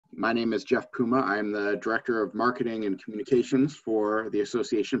My name is Jeff Puma. I'm the Director of Marketing and Communications for the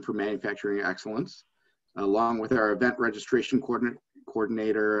Association for Manufacturing Excellence, along with our event registration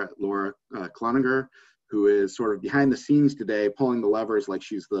coordinator, Laura Cloninger, who is sort of behind the scenes today, pulling the levers like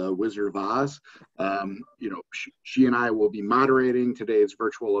she's the Wizard of Oz. She and I will be moderating today's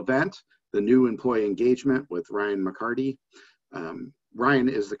virtual event, the New Employee Engagement with Ryan McCarty. Ryan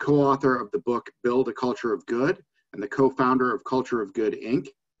is the co-author of the book, Build a Culture of Good, and the co-founder of Culture of Good, Inc.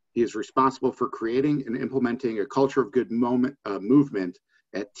 He is responsible for creating and implementing a Culture of Good movement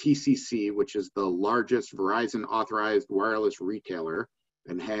at TCC, which is the largest Verizon authorized wireless retailer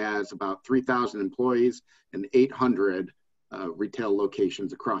and has about 3,000 employees and 800 retail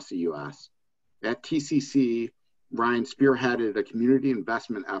locations across the US. At TCC, Ryan spearheaded a community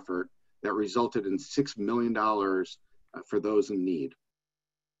investment effort that resulted in $6 million for those in need.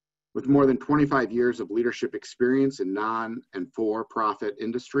 With more than 25 years of leadership experience in non- and for-profit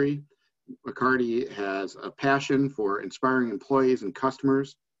industry, McCarty has a passion for inspiring employees and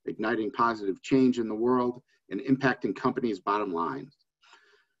customers, igniting positive change in the world, and impacting companies' bottom lines.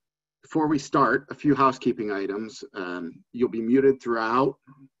 Before we start, a few housekeeping items. You'll be muted throughout.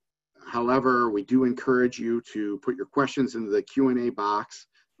 However, we do encourage you to put your questions into the Q&A box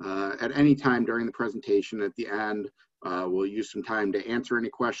at any time during the presentation. At the end, we'll use some time to answer any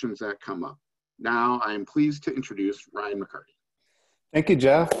questions that come up. Now, I am pleased to introduce Ryan McCarty. Thank you,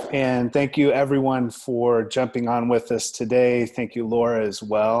 Jeff, and thank you everyone for jumping on with us today. Thank you, Laura, as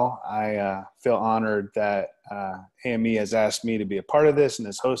well. I feel honored that AME has asked me to be a part of this and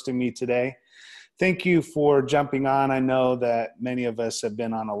is hosting me today. Thank you for jumping on. I know that many of us have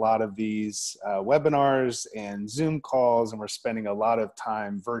been on a lot of these webinars and Zoom calls, and we're spending a lot of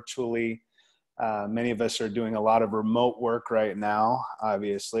time virtually. Many of us are doing a lot of remote work right now,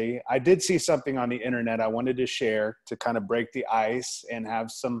 obviously. I did see something on the internet I wanted to share to kind of break the ice and have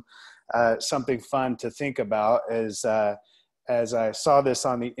some something fun to think about. As I saw this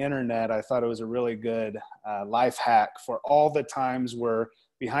on the internet, I thought it was a really good life hack for all the times we're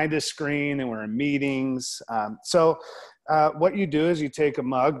behind a screen and we're in meetings. So what you do is you take a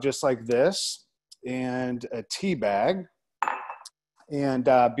mug just like this and a tea bag. And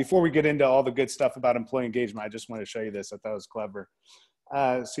before we get into all the good stuff about employee engagement, I just want to show you this. I thought it was clever.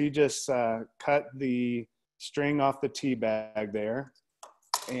 So you just cut the string off the tea bag there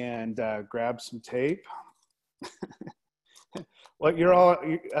and grab some tape. Well, you're all,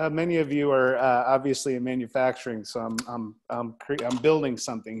 many of you are obviously in manufacturing, so I'm building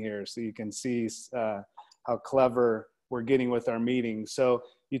something here so you can see how clever we're getting with our meetings. So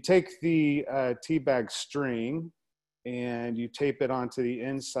you take the tea bag string and you tape it onto the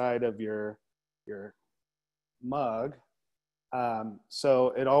inside of your mug.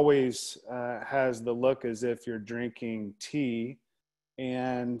 So it always has the look as if you're drinking tea.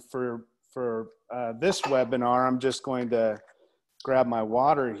 And for this webinar, I'm just going to grab my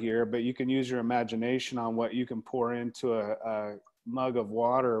water here, but you can use your imagination on what you can pour into a mug of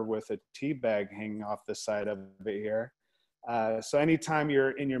water with a tea bag hanging off the side of it here. So anytime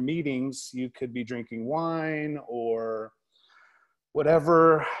you're in your meetings, you could be drinking wine or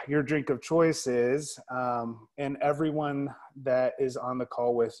whatever your drink of choice is. And everyone that is on the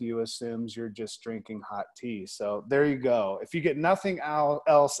call with you assumes you're just drinking hot tea. So there you go. If you get nothing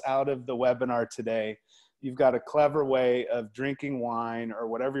else out of the webinar today, you've got a clever way of drinking wine or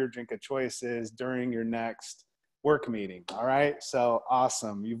whatever your drink of choice is during your next work meeting. All right. So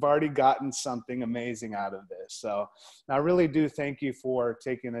awesome. You've already gotten something amazing out of this. So I really do thank you for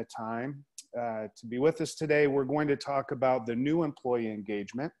taking the time to be with us today. We're going to talk about the new employee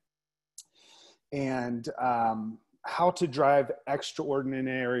engagement and how to drive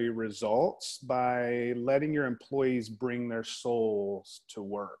extraordinary results by letting your employees bring their souls to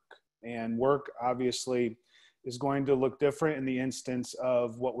work. And work obviously is going to look different in the instance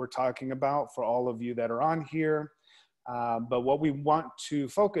of what we're talking about for all of you that are on here. But what we want to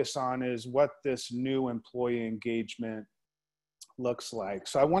focus on is what this new employee engagement looks like.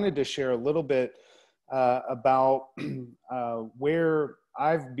 So I wanted to share a little bit about where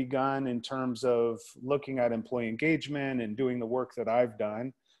I've begun in terms of looking at employee engagement and doing the work that I've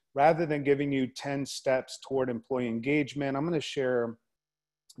done. Rather than giving you 10 steps toward employee engagement, I'm going to share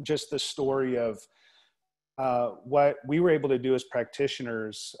just the story of what we were able to do as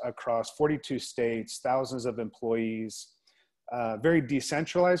practitioners across 42 states, thousands of employees, very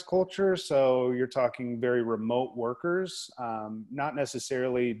decentralized culture. So you're talking very remote workers, not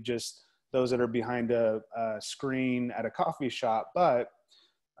necessarily just those that are behind a screen at a coffee shop, but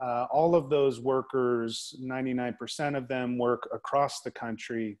all of those workers, 99% of them work across the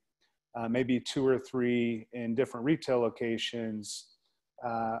country, maybe 2 or 3 in different retail locations,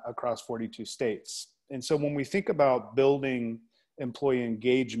 across 42 states. And so when we think about building employee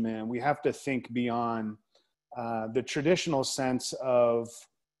engagement, we have to think beyond the traditional sense of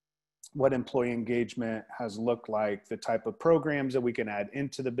what employee engagement has looked like, the type of programs that we can add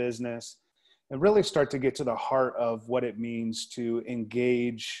into the business, and really start to get to the heart of what it means to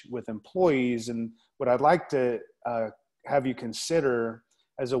engage with employees. And what I'd like to have you consider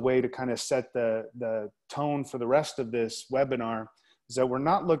as a way to kind of set the tone for the rest of this webinar is that we're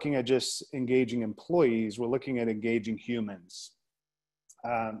not looking at just engaging employees, we're looking at engaging humans.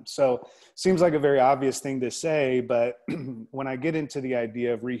 So seems like a very obvious thing to say, but when I get into the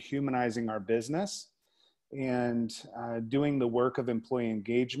idea of rehumanizing our business and doing the work of employee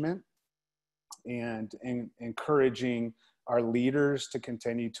engagement and encouraging our leaders to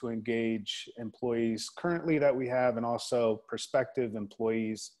continue to engage employees currently that we have and also prospective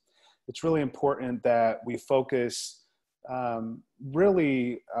employees, it's really important that we focus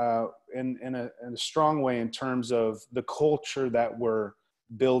really in a strong way in terms of the culture that we're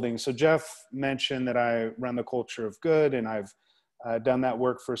building. So Jeff mentioned that I run the culture of good, and I've done that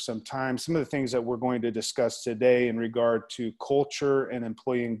work for some time. Some of the things that we're going to discuss today in regard to culture and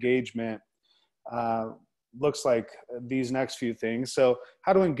employee engagement looks like these next few things. So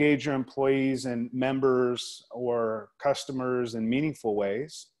how to engage your employees and members or customers in meaningful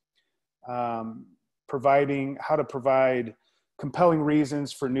ways, how to provide compelling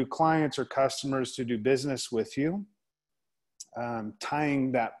reasons for new clients or customers to do business with you,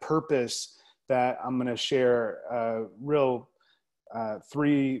 tying that purpose that I'm going to share a real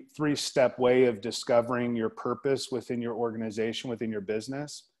three-step way of discovering your purpose within your organization, within your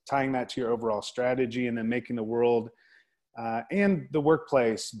business, tying that to your overall strategy, and then making the world and the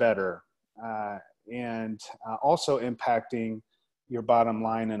workplace better, and also impacting your bottom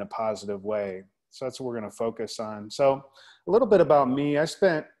line in a positive way. So that's what we're going to focus on. So a little bit about me. I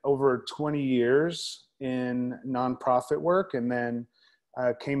spent over 20 years in nonprofit work, and then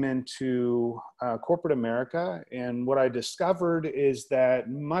came into corporate America. And what I discovered is that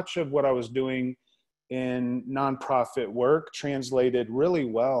much of what I was doing in nonprofit work translated really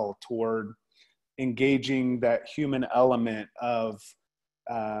well toward engaging that human element of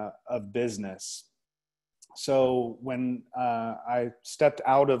business. So when I stepped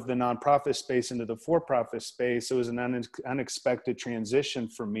out of the nonprofit space into the for-profit space, it was an unexpected transition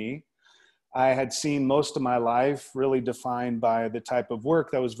for me. I had seen most of my life really defined by the type of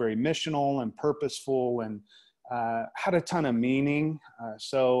work that was very missional and purposeful and had a ton of meaning.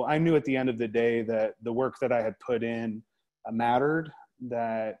 So I knew at the end of the day that the work that I had put in mattered,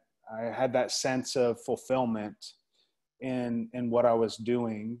 that I had that sense of fulfillment in what I was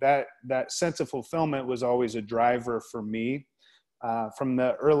doing. That sense of fulfillment was always a driver for me. From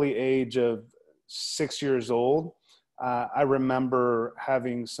the early age of 6 years old, I remember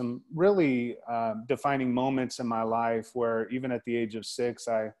having some really defining moments in my life where even at the age of 6,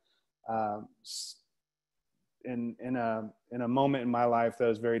 I, in a moment in my life that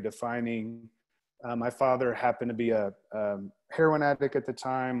was very defining, my father happened to be a heroin addict at the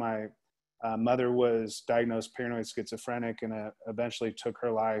time. My mother was diagnosed paranoid schizophrenic and eventually took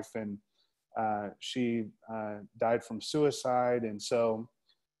her life, and she died from suicide. And so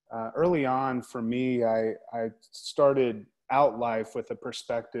early on for me, I started out life with a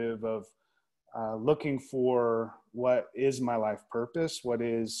perspective of looking for what is my life purpose, what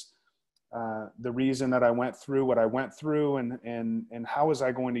is the reason that I went through what I went through, and how was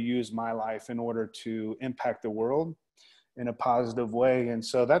I going to use my life in order to impact the world in a positive way. And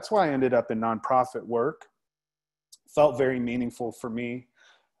so that's why I ended up in nonprofit work. Felt very meaningful for me,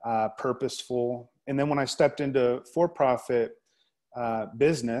 purposeful. And then when I stepped into for-profit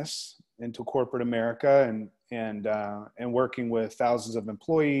business, into corporate America, and working with thousands of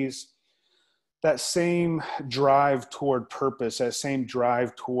employees, that same drive toward purpose, that same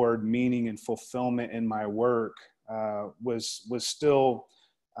drive toward meaning and fulfillment in my work was still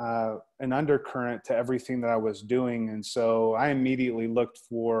an undercurrent to everything that I was doing. And so I immediately looked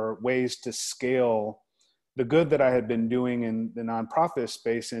for ways to scale the good that I had been doing in the nonprofit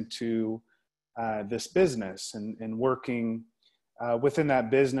space into this business, and working within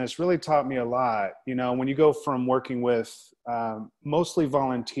that business really taught me a lot. You know, when you go from working with mostly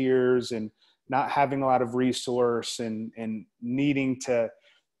volunteers and not having a lot of resource and needing to,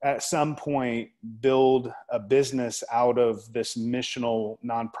 at some point, build a business out of this missional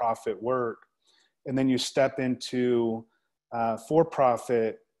nonprofit work, and then you step into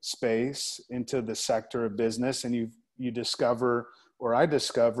for-profit space, into the sector of business, and you discover, or I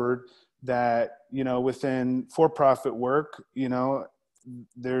discovered, that, you know, within for-profit work, you know,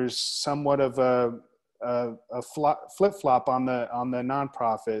 there's somewhat of flip-flop on the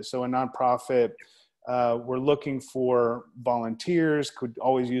nonprofit. So a nonprofit, we're looking for volunteers, could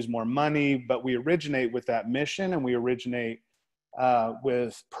always use more money, but we originate with that mission, and we originate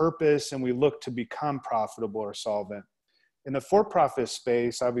with purpose, and we look to become profitable or solvent. In the for-profit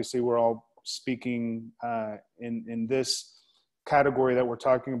space, obviously we're all speaking in this category that we're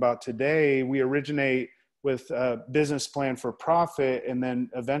talking about today. We originate with a business plan for profit, and then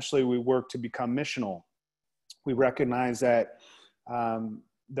eventually we work to become missional. We recognize that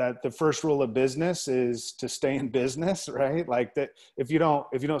that the first rule of business is to stay in business, right? Like that, if you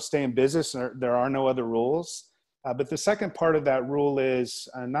don't stay in business, there are no other rules. But the second part of that rule is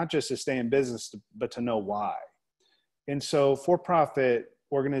not just to stay in business, but to know why. And so for-profit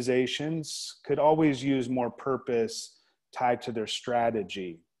organizations could always use more purpose tied to their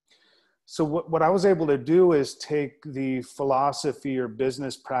strategy. So what I was able to do is take the philosophy or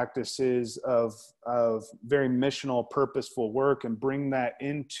business practices of very missional, purposeful work and bring that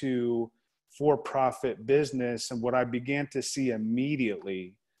into for-profit business. And what I began to see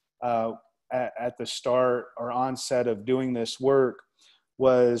immediately at the start or onset of doing this work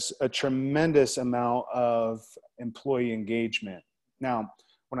was a tremendous amount of employee engagement. Now,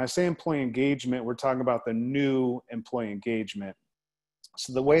 when I say employee engagement, we're talking about the new employee engagement.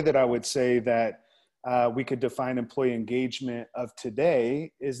 So the way that I would say that we could define employee engagement of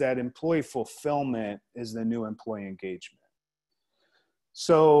today is that employee fulfillment is the new employee engagement.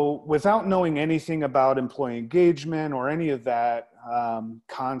 So without knowing anything about employee engagement or any of that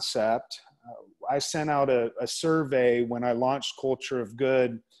concept, I sent out a survey when I launched Culture of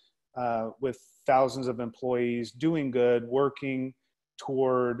Good with thousands of employees doing good, working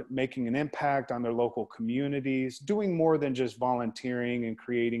toward making an impact on their local communities, doing more than just volunteering and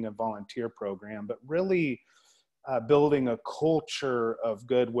creating a volunteer program, but really building a culture of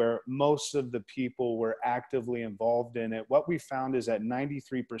good where most of the people were actively involved in it. What we found is that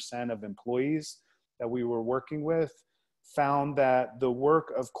 93% of employees that we were working with found that the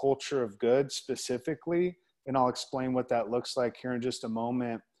work of Culture of Good specifically, and I'll explain what that looks like here in just a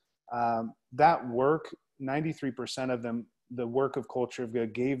moment, that work, 93% of them, the work of Culture of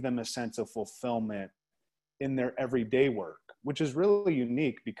Good gave them a sense of fulfillment in their everyday work, which is really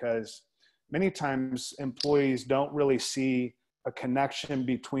unique because many times employees don't really see a connection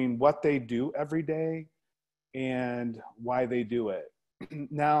between what they do every day and why they do it.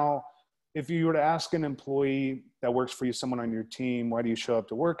 Now, if you were to ask an employee that works for you, someone on your team, why do you show up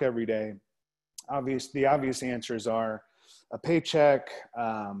to work every day? The obvious answers are a paycheck,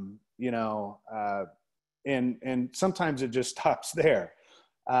 and sometimes it just stops there.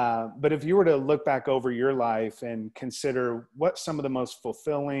 But if you were to look back over your life and consider what some of the most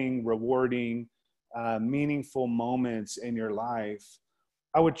fulfilling, rewarding, meaningful moments in your life,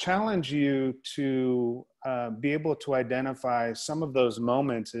 I would challenge you to be able to identify some of those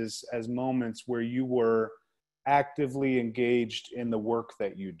moments as moments where you were actively engaged in the work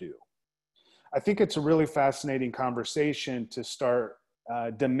that you do. I think it's a really fascinating conversation to start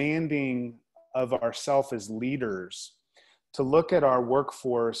demanding of ourselves as leaders to look at our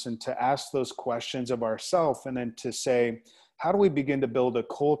workforce and to ask those questions of ourselves, and then to say, how do we begin to build a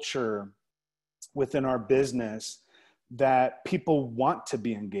culture within our business that people want to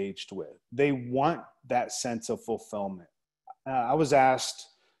be engaged with? They want that sense of fulfillment. I was asked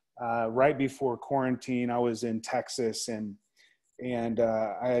right before quarantine, I was in Texas, and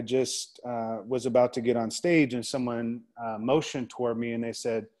I had just was about to get on stage, and someone motioned toward me and they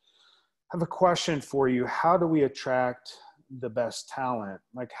said, I have a question for you. How do we attract the best talent?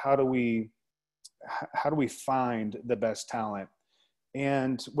 Like, how do we find the best talent?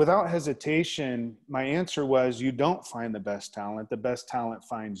 And without hesitation, my answer was, you don't find the best talent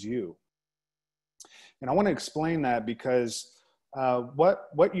finds you. And I want to explain that because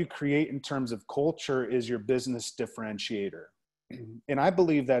what you create in terms of culture is your business differentiator. And I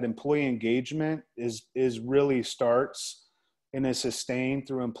believe that employee engagement is really starts and is sustained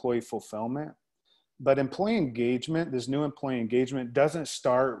through employee fulfillment. But employee engagement, this new employee engagement, doesn't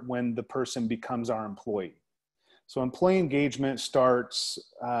start when the person becomes our employee. So employee engagement starts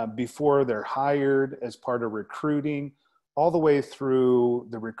before they're hired, as part of recruiting, all the way through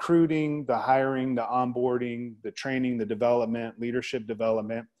the recruiting, the hiring, the onboarding, the training, the development, leadership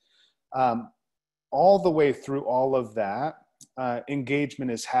development. All the way through all of that,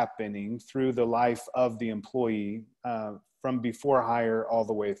 engagement is happening through the life of the employee, from before hire all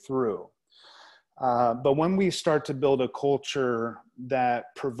the way through. But when we start to build a culture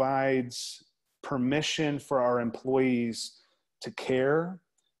that provides permission for our employees to care,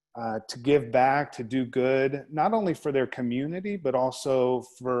 to give back, to do good, not only for their community, but also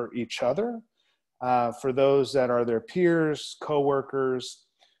for each other, for those that are their peers, coworkers.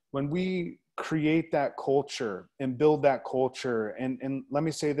 When we create that culture and build that culture, and let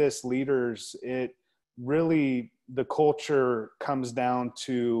me say this, leaders, it really, the culture comes down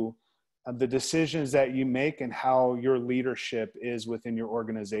to the decisions that you make and how your leadership is within your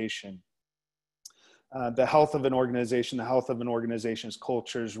organization. The health of an organization, the health of an organization's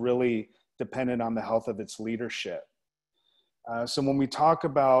culture is really dependent on the health of its leadership. So when we talk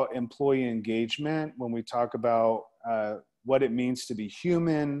about employee engagement, when we talk about what it means to be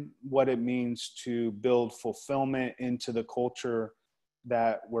human, what it means to build fulfillment into the culture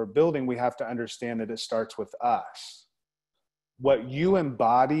that we're building, we have to understand that it starts with us. What you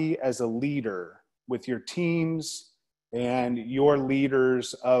embody as a leader with your teams and your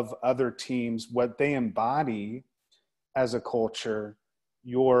leaders of other teams, what they embody as a culture,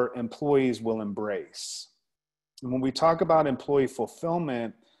 your employees will embrace. And when we talk about employee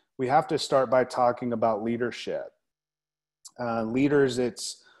fulfillment, we have to start by talking about leadership. Leaders,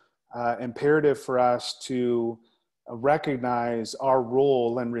 it's imperative for us to recognize our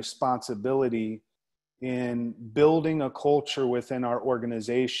role and responsibility in building a culture within our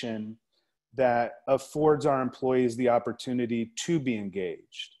organization that affords our employees the opportunity to be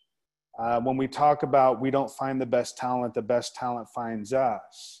engaged. When we talk about we don't find the best talent finds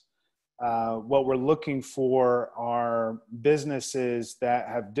us. What we're looking for are businesses that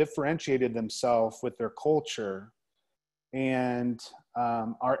have differentiated themselves with their culture and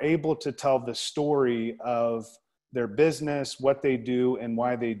are able to tell the story of their business, what they do, and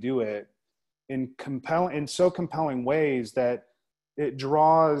why they do it in so compelling ways that it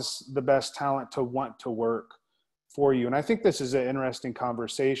draws the best talent to want to work for you. And I think this is an interesting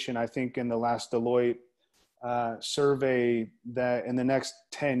conversation. I think in the last Deloitte survey that in the next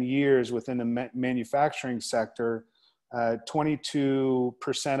 10 years within the manufacturing sector,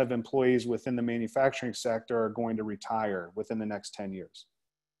 22% of employees within the manufacturing sector are going to retire within the next 10 years.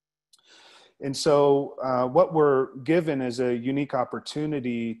 And so what we're given is a unique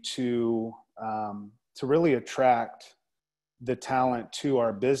opportunity to really attract the talent to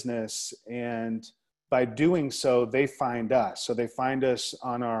our business. And by doing so, they find us. So they find us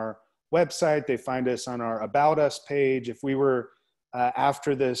on our website, they find us on our About Us page. If we were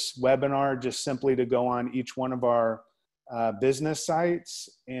after this webinar, just simply to go on each one of our business sites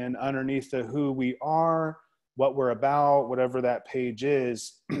and underneath the who we are, what we're about, whatever that page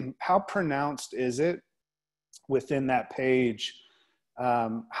is, how pronounced is it within that page,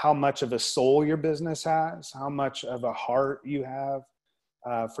 how much of a soul your business has, how much of a heart you have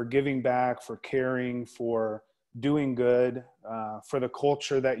for giving back, for caring, for doing good, for the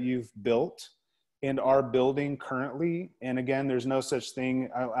culture that you've built and are building currently. And again, there's no such thing,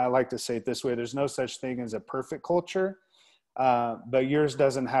 I like to say it this way, there's no such thing as a perfect culture, but yours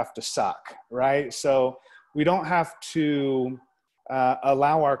doesn't have to suck, right? So we don't have to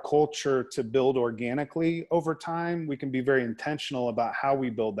allow our culture to build organically over time. We can be very intentional about how we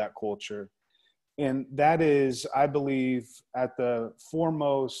build that culture. And that is, I believe, at the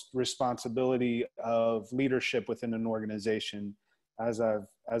foremost responsibility of leadership within an organization, as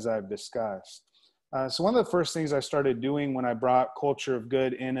I've discussed. So one of the first things I started doing when I brought Culture of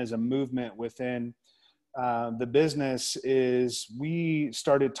Good in as a movement within the business is we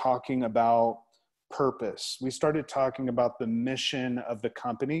started talking about purpose. We started talking about the mission of the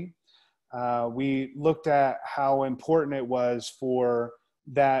company. We looked at how important it was for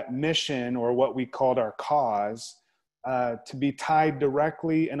that mission, or what we called our cause, to be tied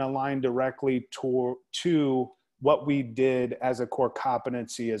directly and aligned directly to what we did as a core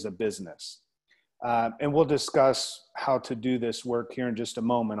competency as a business. And we'll discuss how to do this work here in just a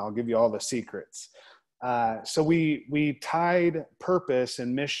moment. I'll give you all the secrets. So we tied purpose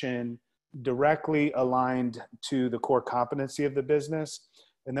and mission directly aligned to the core competency of the business.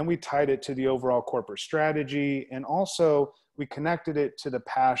 And then we tied it to the overall corporate strategy. And also we connected it to the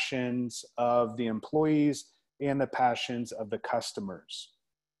passions of the employees and the passions of the customers.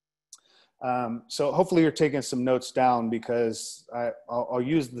 So hopefully you're taking some notes down, because I'll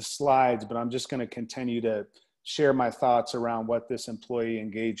use the slides, but I'm just going to continue to share my thoughts around what this employee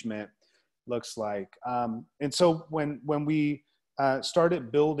engagement looks like. And so when we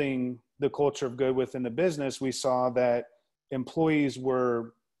started building the culture of good within the business, we saw that employees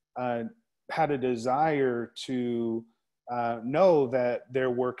had a desire to know that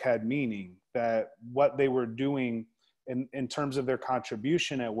their work had meaning, that what they were doing in terms of their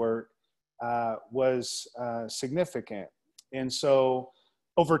contribution at work was significant. And so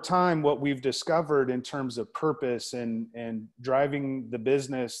over time, what we've discovered in terms of purpose and driving the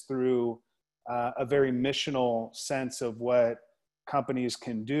business through a very missional sense of what companies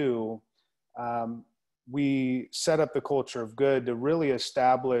can do, we set up the culture of good to really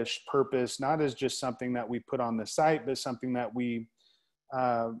establish purpose, not as just something that we put on the site, but something that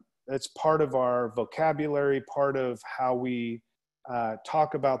it's part of our vocabulary, part of how we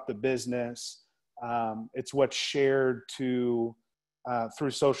talk about the business. It's what's shared through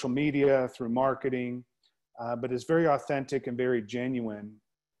social media, through marketing, but it's very authentic and very genuine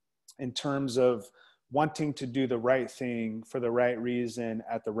in terms of wanting to do the right thing for the right reason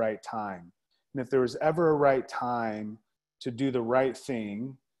at the right time. And if there was ever a right time to do the right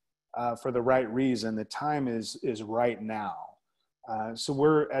thing for the right reason, the time is right now. So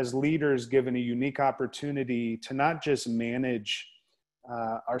we're, as leaders, given a unique opportunity to not just manage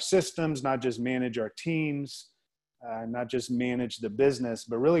our systems, not just manage our teams, not just manage the business,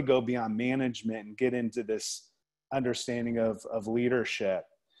 but really go beyond management and get into this understanding of leadership.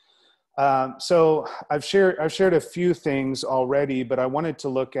 So I've shared a few things already, but I wanted to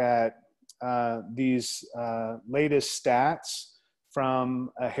look at these latest stats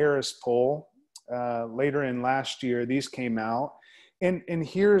from a Harris poll later in last year. These came out, and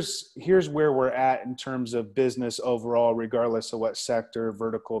here's where we're at in terms of business overall, regardless of what sector,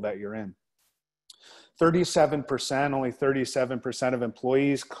 vertical that you're in. 37%, only 37% of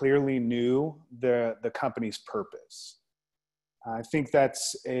employees clearly knew the company's purpose. I think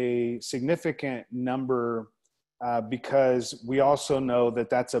that's a significant number because we also know that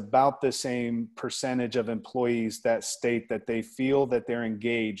that's about the same percentage of employees that state that they feel that they're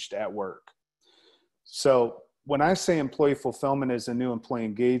engaged at work. So when I say employee fulfillment is a new employee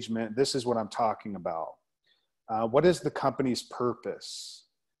engagement, this is what I'm talking about. What is the company's purpose?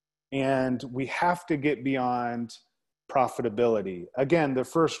 And we have to get beyond profitability. Again, the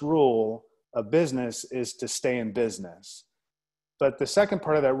first rule of business is to stay in business. But the second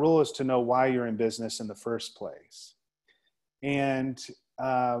part of that rule is to know why you're in business in the first place. And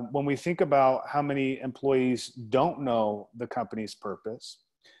when we think about how many employees don't know the company's purpose,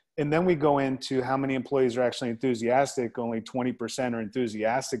 and then we go into how many employees are actually enthusiastic, only 20% are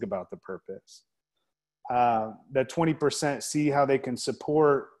enthusiastic about the purpose. That 20% see how they can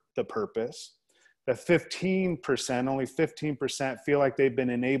support the purpose. The 15%, only 15% feel like they've been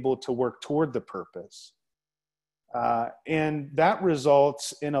enabled to work toward the purpose. And that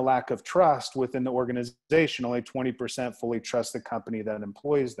results in a lack of trust within the organization. Only 20% fully trust the company that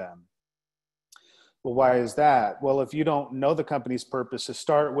employs them. Well, why is that? Well, if you don't know the company's purpose to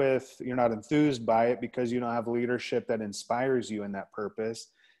start with, you're not enthused by it because you don't have leadership that inspires you in that purpose.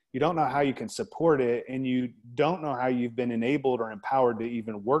 You don't know how you can support it, and you don't know how you've been enabled or empowered to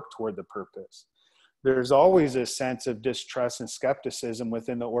even work toward the purpose. There's always a sense of distrust and skepticism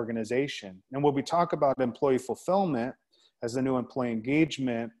within the organization. And when we talk about employee fulfillment as the new employee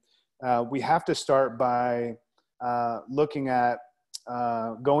engagement, we have to start by looking at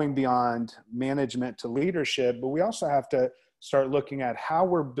going beyond management to leadership, but we also have to start looking at how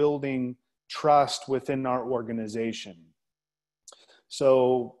we're building trust within our organization.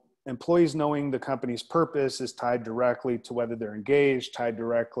 So employees knowing the company's purpose is tied directly to whether they're engaged, tied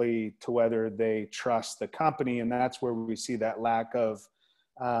directly to whether they trust the company. And that's where we see that lack of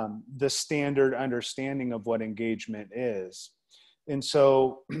the standard understanding of what engagement is. And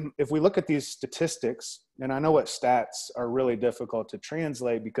so if we look at these statistics, and I know what stats are really difficult to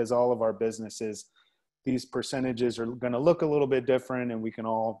translate because all of our businesses, these percentages are going to look a little bit different, and we can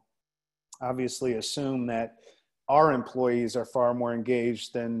all obviously assume that our employees are far more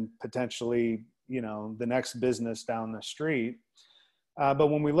engaged than potentially, the next business down the street. But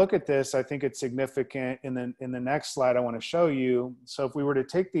when we look at this, I think it's significant. In the next slide, I want to show you. So if we were to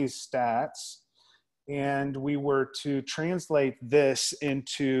take these stats and we were to translate this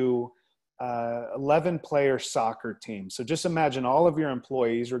into 11-player soccer team. So just imagine all of your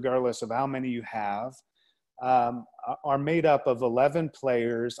employees, regardless of how many you have, are made up of 11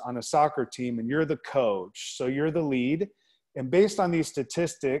 players on a soccer team, and you're the coach. So you're the lead. And based on these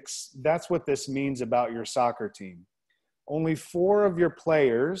statistics, that's what this means about your soccer team. Only 4 of your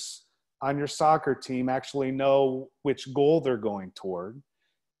players on your soccer team actually know which goal they're going toward.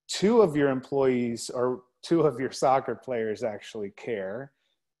 2 of your employees or 2 of your soccer players actually care.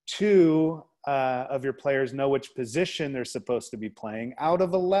 2 of your players know which position they're supposed to be playing. Out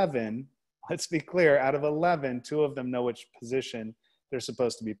of 11, let's be clear, out of 11, 2 of them know which position they're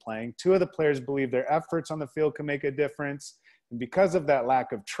supposed to be playing. 2 of the players believe their efforts on the field can make a difference. And because of that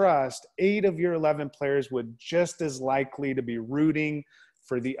lack of trust, 8 of your 11 players would just as likely to be rooting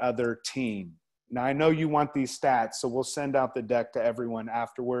for the other team. Now, I know you want these stats, so we'll send out the deck to everyone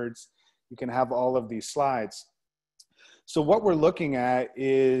afterwards. You can have all of these slides. So what we're looking at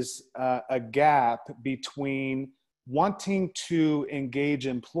is a gap between wanting to engage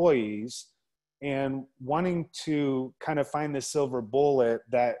employees, and wanting to kind of find the silver bullet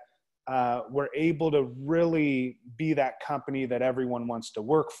that we're able to really be that company that everyone wants to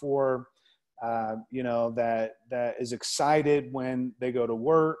work for, that is excited when they go to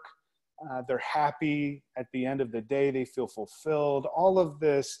work. They're happy at the end of the day, they feel fulfilled. All of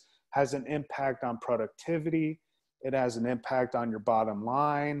this has an impact on productivity. It has an impact on your bottom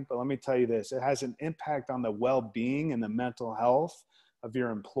line. But let me tell you this, it has an impact on the well-being and the mental health of your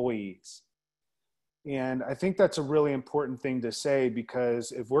employees. And I think that's a really important thing to say,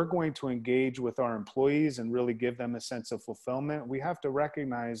 because if we're going to engage with our employees and really give them a sense of fulfillment, we have to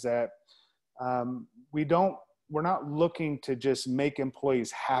recognize that we're not looking to just make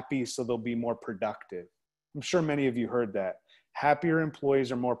employees happy so they'll be more productive. I'm sure many of you heard that. Happier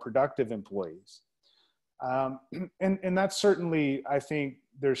employees are more productive employees. And that's certainly, I think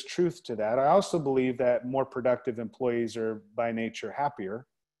there's truth to that. I also believe that more productive employees are by nature happier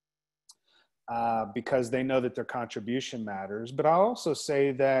because they know that their contribution matters. But I'll also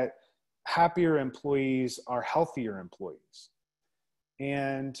say that happier employees are healthier employees.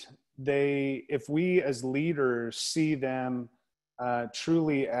 And if we as leaders see them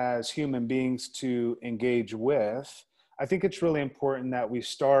truly as human beings to engage with, I think it's really important that we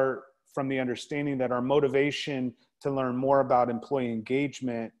start from the understanding that our motivation to learn more about employee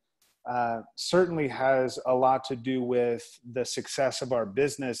engagement certainly has a lot to do with the success of our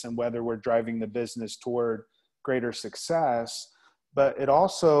business and whether we're driving the business toward greater success. But it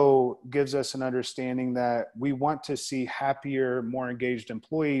also gives us an understanding that we want to see happier, more engaged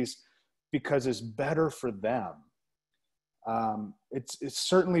employees because it's better for them. It's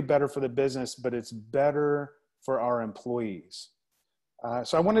certainly better for the business, but it's better for our employees.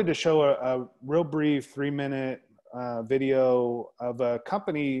 So I wanted to show a real brief 3-minute video of a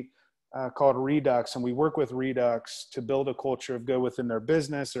company called Redux, and we work with Redux to build a culture of good within their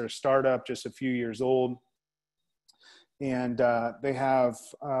business. They're a startup, just a few years old. And they have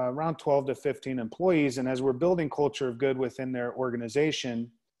around 12 to 15 employees. And as we're building culture of good within their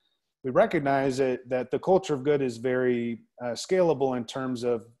organization, we recognize that the culture of good is very scalable in terms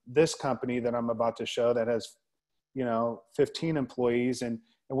of this company that I'm about to show that has 15 employees. And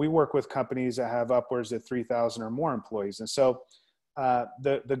we work with companies that have upwards of 3,000 or more employees. And so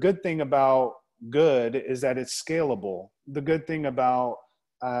the good thing about good is that it's scalable. The good thing about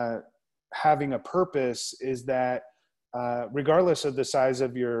having a purpose is that regardless of the size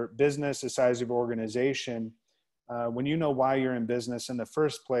of your business, the size of your organization, when you know why you're in business in the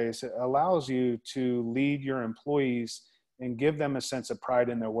first place, it allows you to lead your employees and give them a sense of pride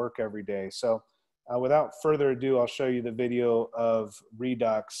in their work every day. So without further ado, I'll show you the video of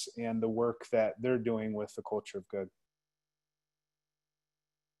Redux and the work that they're doing with the culture of good.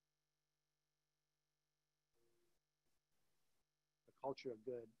 The culture of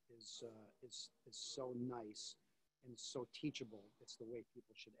good is so nice and so teachable. It's the way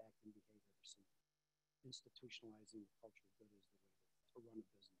people should act and behave every single day. Institutionalizing the culture of good is the way to run a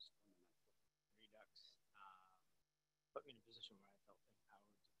business fundamentally. Redux put me in a position where I felt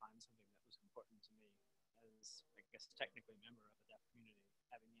empowered to find something that was important to me as, I guess, technically a member of the deaf community,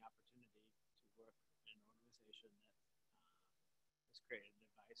 having the opportunity to work in an organization that has created a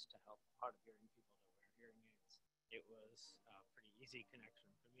device to help hard of hearing people that wear hearing aids. It was a pretty easy connection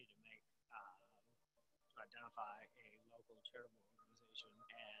for me to make to identify a local charitable organization,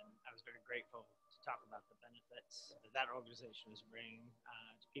 and I was very grateful to talk about the benefits that organization is bringing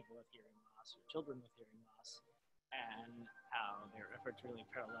to people with hearing loss or children with hearing loss, and how their efforts really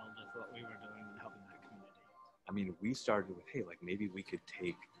paralleled with what we were doing in helping that community. I mean, we started with, hey, like maybe we could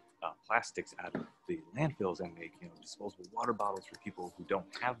take plastics out of the landfills and make disposable water bottles for people who don't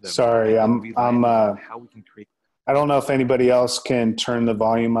have them. Sorry, how we can create. I don't know if anybody else can turn the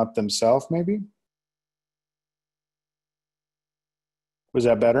volume up themselves, maybe. Was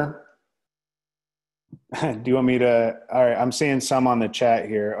that better? Do you want me to? All right, I'm seeing some on the chat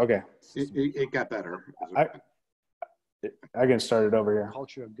here. Okay. It got better. I can start it over here. The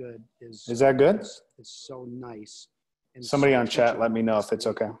culture of good is that good? It's so nice. And somebody so on chat, let me know if it's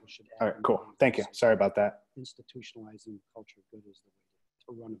okay. All right, cool. Thank you. Sorry about that. Institutionalizing the culture of good is the way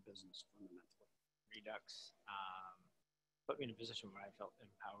to run a business fundamentally. Redux put me in a position where I felt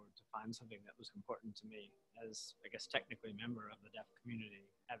empowered to find something that was important to me as, I guess, technically a member of the deaf community,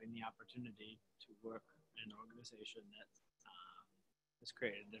 having the opportunity to work in an organization that has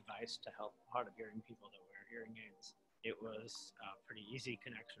created a device to help hard of hearing people that wear hearing aids. It was a pretty easy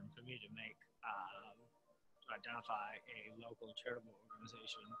connection for me to make to identify a local charitable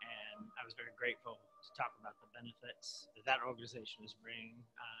organization, and I was very grateful to talk about the benefits that organization is bringing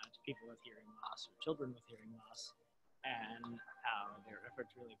to people with hearing loss or children with hearing loss, and how their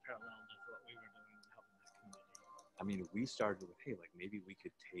efforts really paralleled with what we were doing in helping that community. I mean, we started with, hey, like maybe we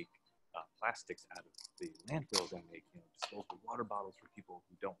could take plastics out of the landfills and make, disposable water bottles for people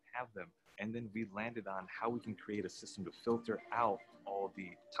who don't have them. And then we landed on how we can create a system to filter out all the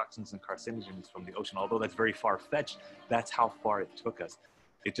toxins and carcinogens from the ocean. Although that's very far-fetched, that's how far it took us.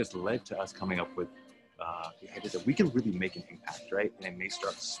 It just led to us coming up with the idea that we can really make an impact, right? And it may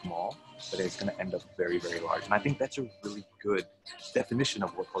start small, but it's going to end up very, very large. And I think that's a really good definition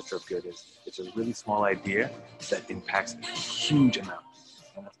of what culture of good is. It's a really small idea that impacts a huge amount.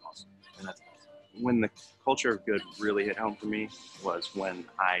 And that's awesome. When the culture of good really hit home for me was when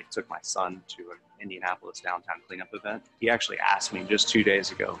I took my son to an Indianapolis downtown cleanup event. He actually asked me just 2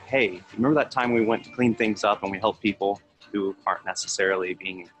 days ago, hey, remember that time we went to clean things up and we helped people who aren't necessarily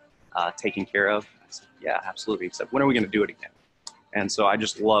being taken care of? I said, yeah, absolutely. He said, when are we going to do it again? And so I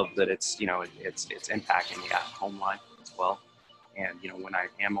just love that it's impacting the at-home life as well. And, when I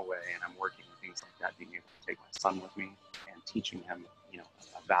am away and I'm working and things like that, being able to take my son with me and teaching him,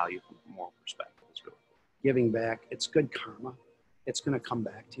 a value from a moral perspective is really cool. Giving back, it's good karma. It's going to come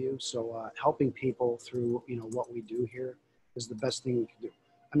back to you. So helping people through, what we do here is the best thing we can do.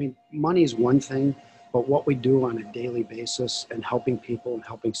 I mean, money is one thing, but what we do on a daily basis and helping people and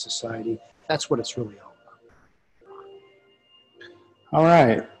helping society, that's what it's really all about. All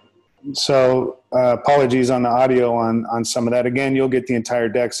right. So apologies on the audio on some of that. Again, you'll get the entire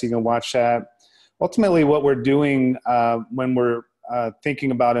deck so you can watch that. Ultimately, what we're doing when we're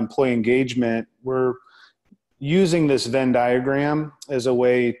thinking about employee engagement, we're using this Venn diagram as a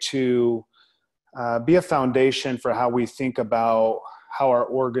way to be a foundation for how we think about how our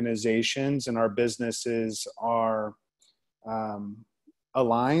organizations and our businesses are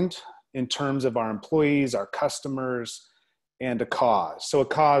aligned in terms of our employees, our customers, and a cause. So a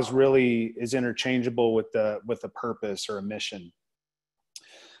cause really is interchangeable with a purpose or a mission.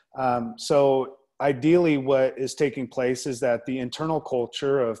 So ideally, what is taking place is that the internal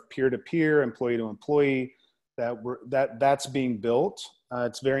culture of peer-to-peer, employee-to-employee, that's being built.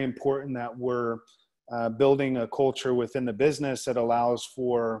 It's very important that we're building a culture within the business that allows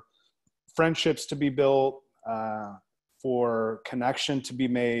for friendships to be built, for connection to be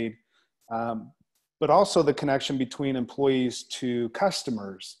made, but also the connection between employees to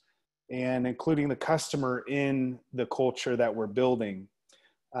customers, and including the customer in the culture that we're building.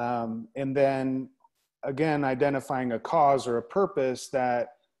 And then again, identifying a cause or a purpose that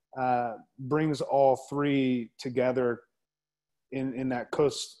brings all three together in that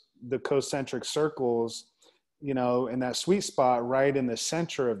the concentric circles, in that sweet spot right in the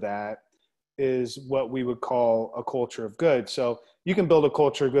center of that is what we would call a culture of good. So you can build a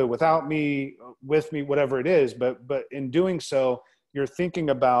culture of good without me, with me, whatever it is, but in doing so, you're thinking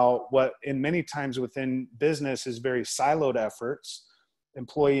about what in many times within business is very siloed efforts: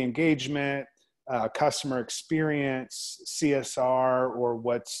 employee engagement, customer experience, CSR, or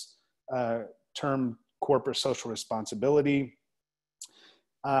what's termed corporate social responsibility.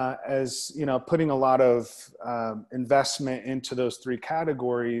 As putting a lot of investment into those three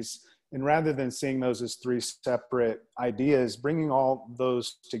categories, and rather than seeing those as three separate ideas, bringing all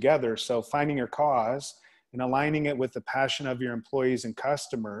those together. So finding your cause and aligning it with the passion of your employees and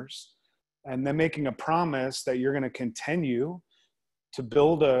customers, and then making a promise that you're going to continue to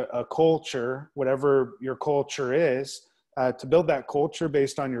build a culture, whatever your culture is, to build that culture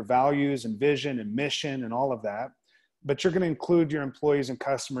based on your values and vision and mission and all of that. But you're going to include your employees and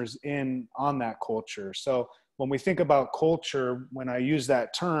customers on that culture. So when we think about culture, when I use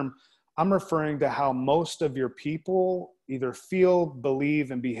that term, I'm referring to how most of your people either feel, believe,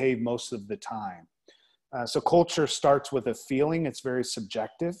 and behave most of the time. So culture starts with a feeling. It's very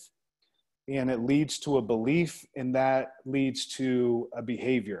subjective. And it leads to a belief, and that leads to a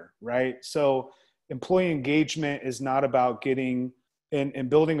behavior, right? So employee engagement is not about getting, and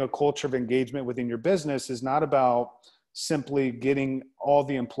building a culture of engagement within your business is not about simply getting all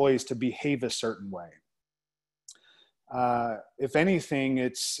the employees to behave a certain way. If anything,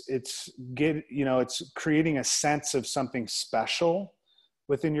 it's creating a sense of something special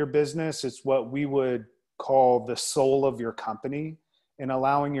within your business. It's what we would call the soul of your company, and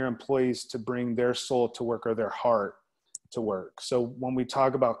allowing your employees to bring their soul to work, or their heart to work. So when we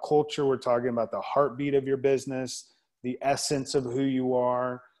talk about culture, we're talking about the heartbeat of your business, the essence of who you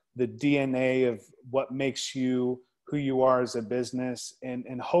are, the DNA of what makes you who you are as a business.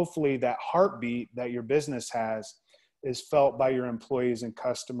 And hopefully that heartbeat that your business has is felt by your employees and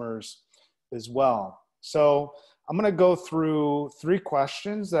customers as well. So I'm going to go through 3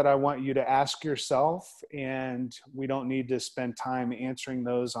 questions that I want you to ask yourself, and we don't need to spend time answering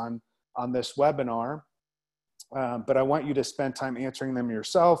those on this webinar. but I want you to spend time answering them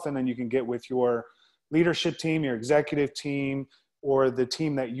yourself, and then you can get with your leadership team, your executive team, or the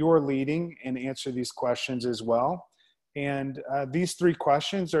team that you're leading and answer these questions as well. And these 3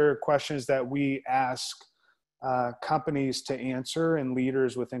 questions are questions that we ask companies to answer and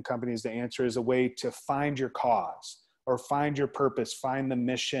leaders within companies to answer as a way to find your cause or find your purpose, find the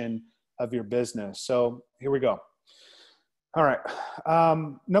mission of your business. So here we go. All right.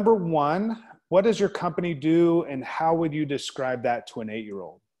 Number 1, what does your company do and how would you describe that to an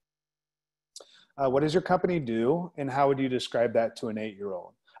 8-year-old? What does your company do and how would you describe that to an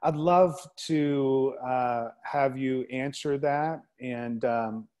 8-year-old? I'd love to have you answer that and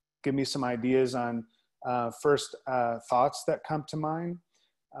give me some ideas on first thoughts that come to mind.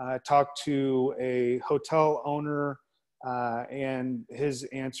 Talked to a hotel owner and his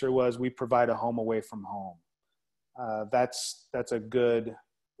answer was, we provide a home away from home. That's a good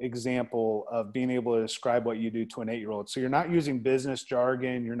example of being able to describe what you do to an 8-year-old. So you're not using business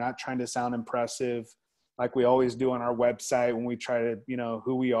jargon. You're not trying to sound impressive like we always do on our website when we try to,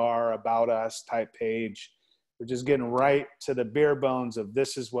 who we are, about us type page. We're just getting right to the bare bones of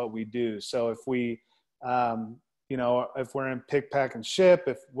this is what we do. So if we, if we're in pick, pack, and ship,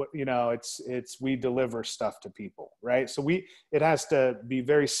 we deliver stuff to people, right? So it has to be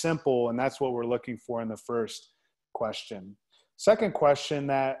very simple, and that's what we're looking for in the first question. Second question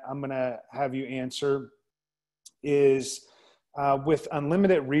that I'm going to have you answer is with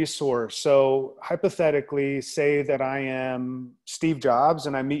unlimited resource. So hypothetically, say that I am Steve Jobs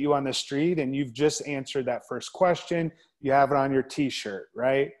and I meet you on the street and you've just answered that first question. You have it on your t-shirt,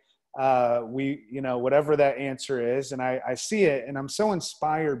 right? Whatever that answer is, and I see it and I'm so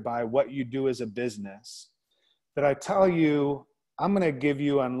inspired by what you do as a business that I tell you, I'm going to give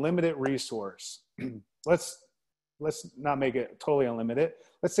you unlimited resource. Let's not make it totally unlimited.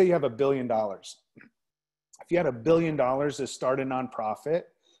 Let's say you have $1 billion. If you had $1 billion to start a nonprofit,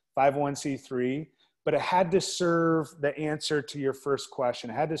 501c3, but it had to serve the answer to your first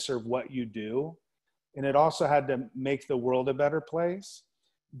question. It had to serve what you do. And it also had to make the world a better place.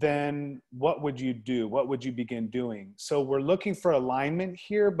 Then what would you do? What would you begin doing? So we're looking for alignment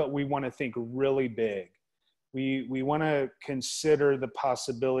here, but we want to think really big. We want to consider the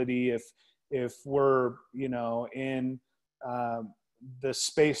possibility if we're, in the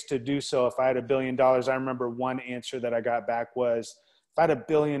space to do so. If I had $1 billion, I remember one answer that I got back was, if I had $1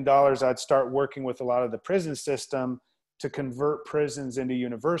 billion, I'd start working with a lot of the prison system to convert prisons into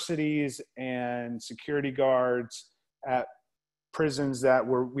universities and security guards at prisons that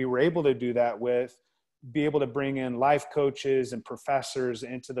we were able to do that with, be able to bring in life coaches and professors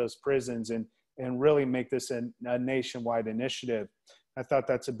into those prisons and really make this a nationwide initiative. I thought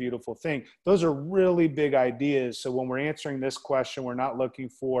that's a beautiful thing. Those are really big ideas. So when we're answering this question, we're not looking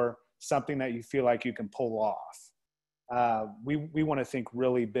for something that you feel like you can pull off. We want to think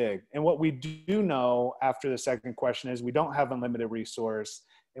really big. And what we do know after the second question is we don't have unlimited resource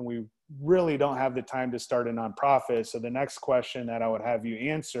and we really don't have the time to start a nonprofit. So the next question that I would have you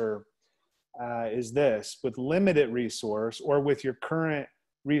answer is this: with limited resource or with your current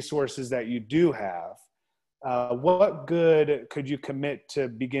resources that you do have, what good could you commit to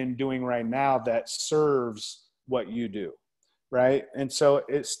begin doing right now that serves what you do, right? And so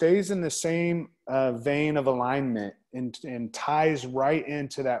it stays in the same vein of alignment and ties right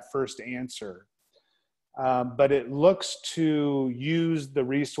into that first answer. But it looks to use the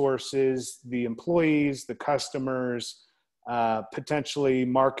resources, the employees, the customers, potentially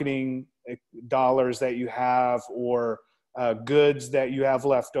marketing dollars that you have or goods that you have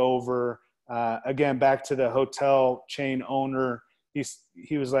left over. Again, back to the hotel chain owner,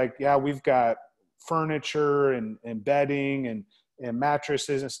 he was like, yeah, we've got furniture and bedding and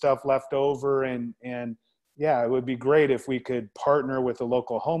mattresses and stuff left over. And yeah, it would be great if we could partner with a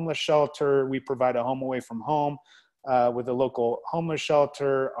local homeless shelter. We provide a home away from home with a local homeless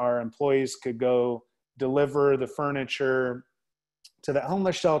shelter. Our employees could go deliver the furniture to the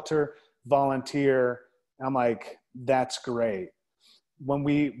homeless shelter, volunteer. I'm like, that's great. When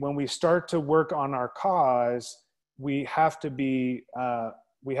we start to work on our cause, we have to be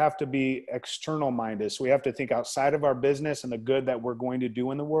external minded. So we have to think outside of our business and the good that we're going to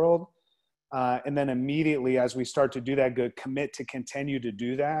do in the world. And then immediately as we start to do that good, commit to continue to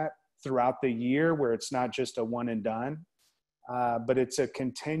do that throughout the year, where it's not just a one and done, but it's a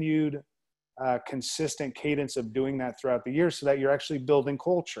continued, consistent cadence of doing that throughout the year so that you're actually building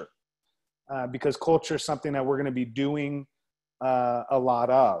culture. Because culture is something that we're going to be doing a lot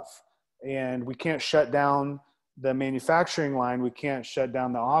of. And we can't shut down the manufacturing line. We can't shut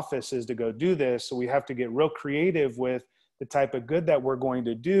down the offices to go do this. So we have to get real creative with the type of good that we're going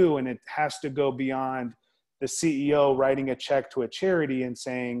to do. And it has to go beyond the CEO writing a check to a charity and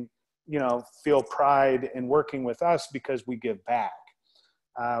saying, you know, feel pride in working with us because we give back.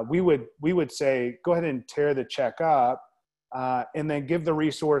 We would say, go ahead and tear the check up, and then give the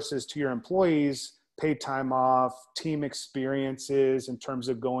resources to your employees, paid time off, team experiences in terms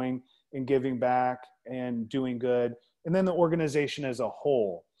of going and giving back and doing good, and then the organization as a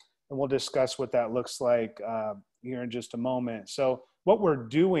whole. And we'll discuss what that looks like here in just a moment. So what we're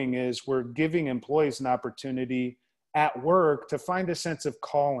doing is we're giving employees an opportunity at work to find a sense of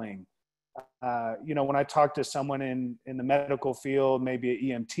calling. You know, when I talk to someone in the medical field,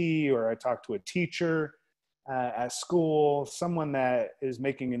 maybe an EMT, or I talk to a teacher at school, someone that is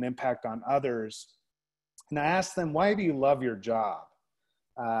making an impact on others, and I ask them, why do you love your job?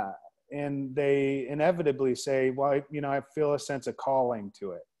 And they inevitably say, well, you know, I feel a sense of calling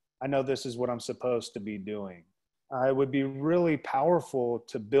to it. I know this is what I'm supposed to be doing. It would be really powerful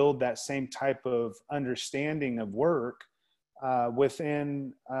to build that same type of understanding of work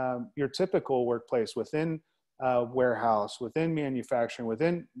within your typical workplace, within warehouse, within manufacturing,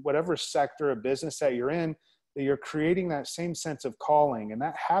 within whatever sector of business that you're in, that you're creating that same sense of calling. And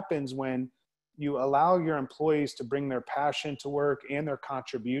that happens when you allow your employees to bring their passion to work and their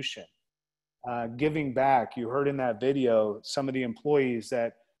contribution. Giving back, you heard in that video, some of the employees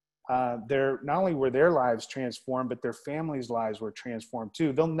that not only were their lives transformed, but their families' lives were transformed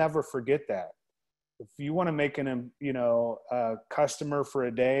too. They'll never forget that. If you want to make a customer for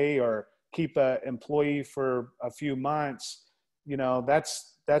a day or keep an employee for a few months, you know,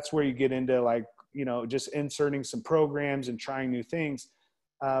 that's where you get into, like, you know, just inserting some programs and trying new things.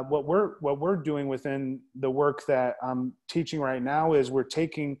 What we're doing within the work that I'm teaching right now is we're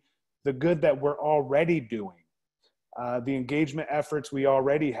taking the good that we're already doing, the engagement efforts we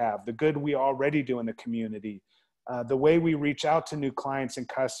already have, the good we already do in the community, the way we reach out to new clients and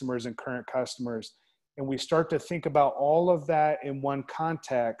customers and current customers. And we start to think about all of that in one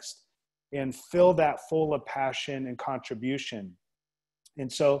context and fill that full of passion and contribution.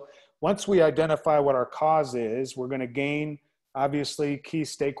 And so once we identify what our cause is, we're going to gain, obviously, key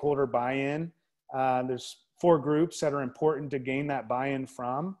stakeholder buy-in. There's 4 groups that are important to gain that buy-in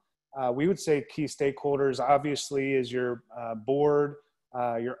from. We would say key stakeholders, obviously, is your board,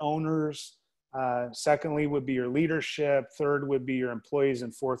 your owners. Secondly would be your leadership. Third would be your employees.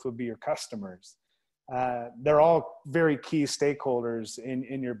 And fourth would be your customers. They're all very key stakeholders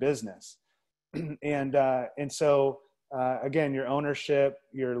in your business. And so, again, your ownership,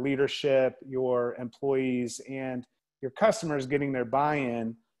 your leadership, your employees, and your customers getting their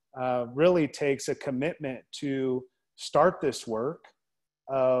buy-in really takes a commitment to start this work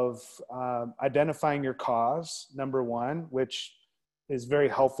of identifying your cause, number one, which is very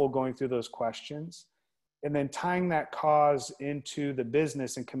helpful going through those questions, and then tying that cause into the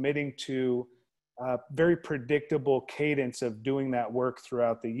business and committing to a very predictable cadence of doing that work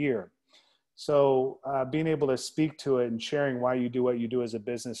throughout the year. So being able to speak to it and sharing why you do what you do as a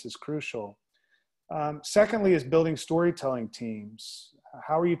business is crucial. Secondly is building storytelling teams.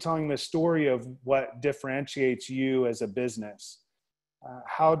 How are you telling the story of what differentiates you as a business?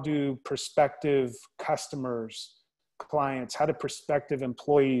 How do prospective customers, clients, how do prospective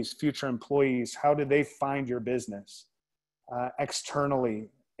employees, future employees, how do they find your business externally?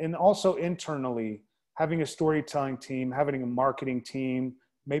 And also internally, having a storytelling team, having a marketing team,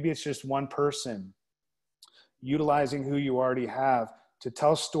 maybe it's just one person, utilizing who you already have to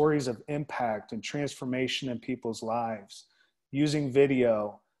tell stories of impact and transformation in people's lives, using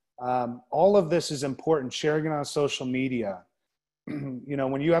video. All of this is important, sharing it on social media. You know,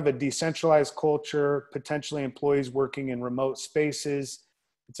 when you have a decentralized culture, potentially employees working in remote spaces,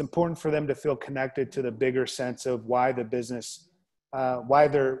 it's important for them to feel connected to the bigger sense of why the business, why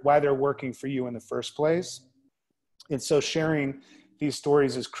they're working for you in the first place. And so sharing these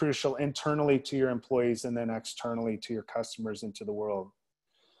stories is crucial internally to your employees and then externally to your customers and to the world.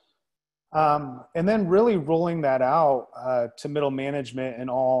 And then really rolling that out to middle management and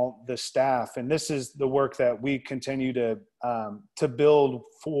all the staff. And this is the work that we continue to build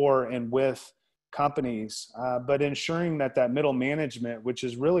for and with companies, but ensuring that middle management, which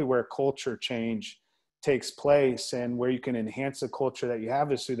is really where culture change takes place and where you can enhance the culture that you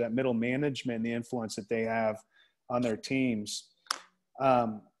have, is through that middle management and the influence that they have on their teams.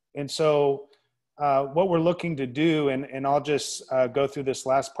 And so what we're looking to do, and I'll just go through this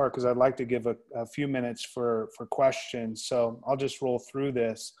last part because I'd like to give a few minutes for questions. So I'll just roll through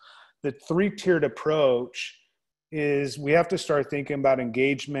this. The 3-tiered approach is we have to start thinking about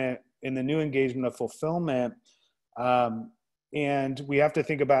engagement in the new engagement of fulfillment. And we have to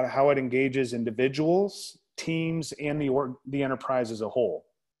think about how it engages individuals, teams, and the enterprise as a whole.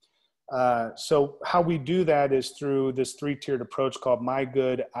 So how we do that is through this three-tiered approach called My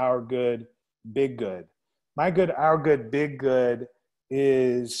Good, Our Good, Big Good. My Good, Our Good, Big Good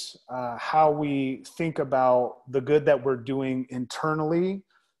is how we think about the good that we're doing internally,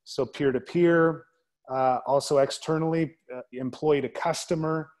 so peer-to-peer, also externally, employee to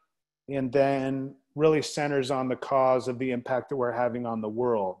customer, and then really centers on the cause of the impact that we're having on the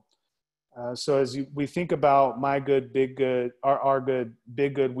world. So as we think about my good, big good, our good,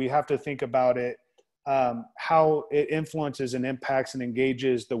 big good, we have to think about it, how it influences and impacts and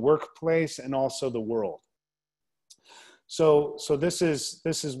engages the workplace and also the world. So this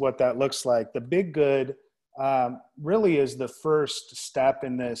is what that looks like. The big good really is the first step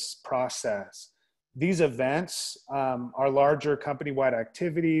in this process. These events are larger company-wide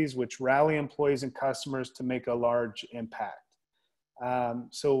activities which rally employees and customers to make a large impact.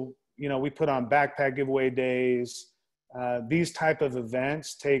 So, you know, we put on backpack giveaway days. These type of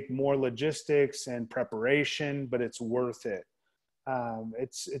events take more logistics and preparation, but it's worth it.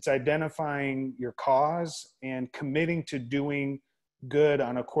 It's identifying your cause and committing to doing good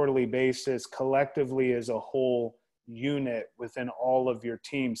on a quarterly basis collectively as a whole unit within all of your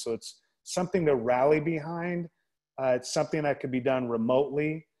team. So it's something to rally behind. It's something that could be done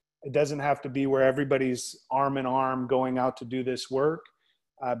remotely. It doesn't have to be where everybody's arm in arm going out to do this work,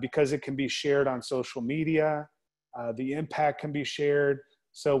 because it can be shared on social media. The impact can be shared.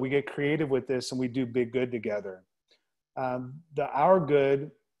 So we get creative with this and we do big good together. The our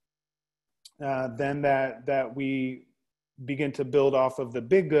good, then that we begin to build off of the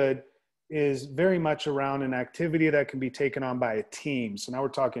big good, is very much around an activity that can be taken on by a team. So now we're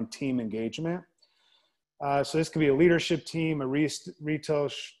talking team engagement. So this could be a leadership team, a retail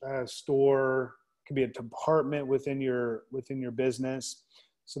store, it could be a department within your business.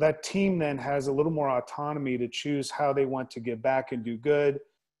 So that team then has a little more autonomy to choose how they want to give back and do good.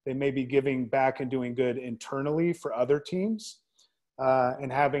 They may be giving back and doing good internally for other teams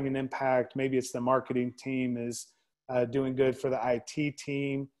and having an impact. Maybe it's the marketing team is doing good for the IT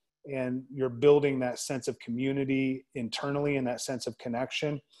team, and you're building that sense of community internally and that sense of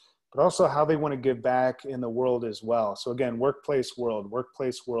connection, but also how they want to give back in the world as well. So again, workplace world,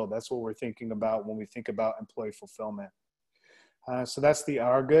 that's what we're thinking about when we think about employee fulfillment. So that's the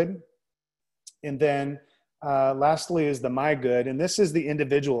our good. And then lastly is the my good. And this is the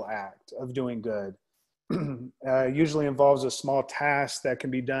individual act of doing good. Usually involves a small task that can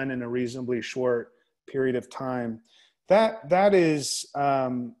be done in a reasonably short period of time. That is,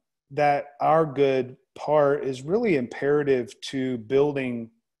 that our good part is really imperative to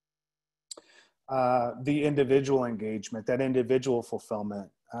building the individual engagement, that individual fulfillment.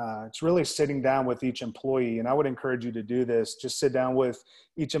 It's really sitting down with each employee, and I would encourage you to do this. Just sit down with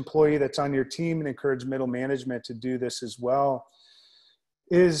each employee that's on your team and encourage middle management to do this as well.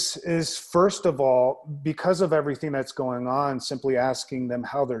 Is first of all, because of everything that's going on, simply asking them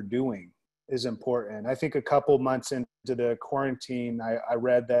how they're doing is important. I think a couple months into the quarantine, I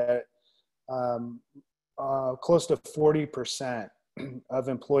read that close to 40% of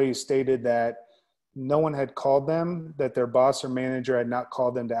employees stated that no one had called them, that their boss or manager had not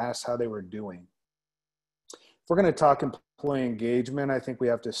called them to ask how they were doing. If we're going to talk employee engagement, I think we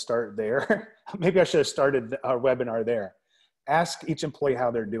have to start there. Maybe I should have started our webinar there. Ask each employee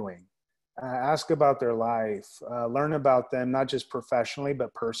how they're doing. Ask about their life. Learn about them, not just professionally,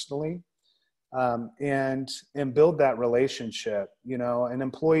 but personally. And build that relationship. You know, an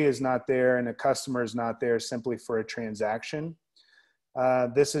employee is not there and a customer is not there simply for a transaction.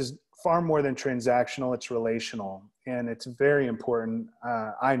 This is far more than transactional, it's relational. And it's very important,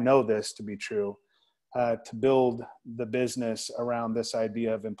 I know this to be true, to build the business around this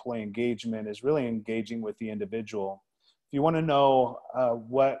idea of employee engagement is really engaging with the individual. If you want to know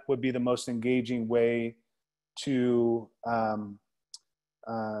what would be the most engaging way the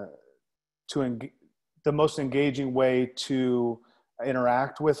most engaging way to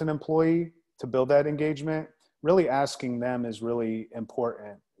interact with an employee, to build that engagement, really asking them is really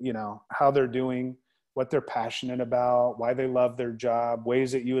important. You know, how they're doing, what they're passionate about, why they love their job,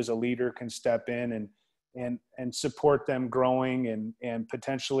 ways that you as a leader can step in and support them growing and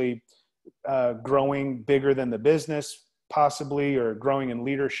potentially growing bigger than the business possibly, or growing in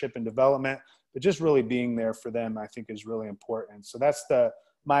leadership and development, but just really being there for them, I think is really important. So that's the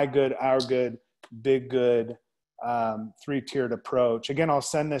my good, our good, big good, three-tiered approach. Again, I'll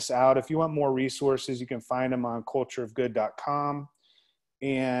send this out. If you want more resources, you can find them on cultureofgood.com.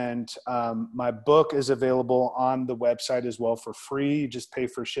 And my book is available on the website as well for free. You just pay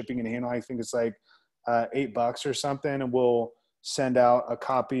for shipping and handling. I think it's like $8 or something. And we'll send out a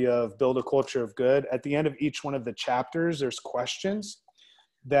copy of Build a Culture of Good. At the end of each one of the chapters, there's questions.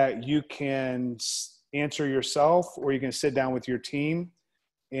 that you can answer yourself, or you can sit down with your team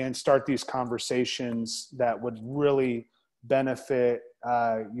and start these conversations that would really benefit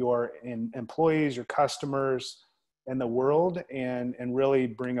your employees, your customers, and the world, and really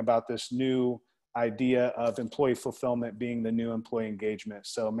bring about this new idea of employee fulfillment being the new employee engagement.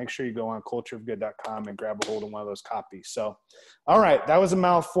 So make sure you go on cultureofgood.com and grab a hold of one of those copies. So, all right, that was a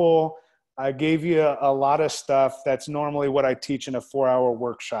mouthful. I gave you a lot of stuff. That's normally what I teach in a 4-hour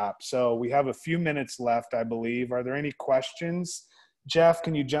workshop. So we have a few minutes left, I believe. Are there any questions? Jeff,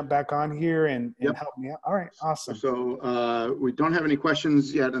 can you jump back on here and help me out? All right, awesome. So we don't have any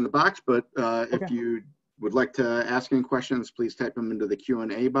questions yet in the box, but if you would like to ask any questions, please type them into the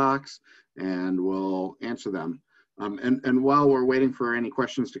Q&A box and we'll answer them. And while we're waiting for any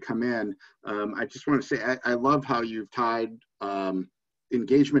questions to come in, I just want to say I love how you've tied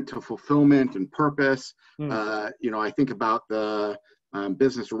engagement to fulfillment and purpose. You know, I think about the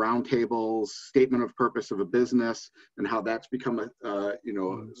business roundtables, statement of purpose of a business, and how that's become a you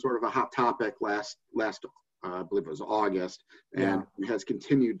know, sort of a hot topic last I believe it was August, and has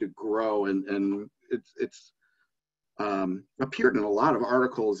continued to grow, and it's appeared in a lot of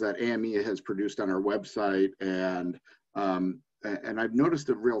articles that AME has produced on our website, and I've noticed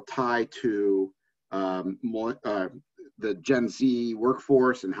a real tie to the Gen Z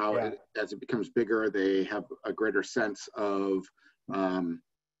workforce, and how as it becomes bigger, they have a greater sense of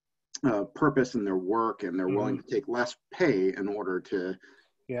purpose in their work, and they're willing to take less pay in order to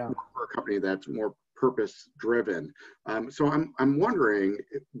work for a company that's more purpose driven. So I'm wondering,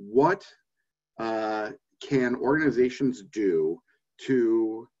 what can organizations do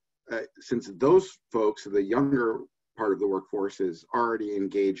to, since those folks, the younger part of the workforce, is already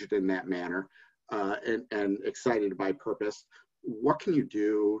engaged in that manner and excited by purpose, what can you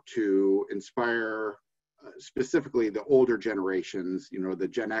do to inspire specifically the older generations, you know, the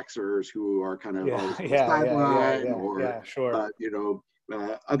Gen Xers who are kind of always on the sideline, or you know,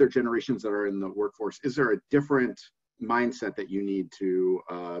 other generations that are in the workforce? Is there a different mindset that you need to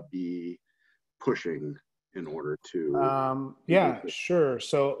be pushing in order to? Sure.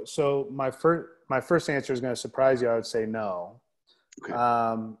 So my first answer is going to surprise you. I would say no. Okay.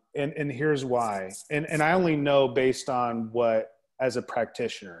 And here's why. And I only know based on what, as a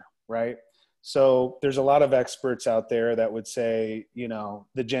practitioner, right? So there's a lot of experts out there that would say, you know,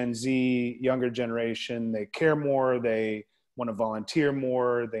 the Gen Z, younger generation, they care more, they want to volunteer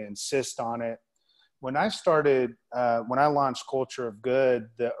more, they insist on it. When I started, when I launched Culture of Good,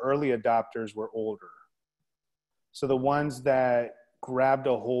 the early adopters were older. So the ones that grabbed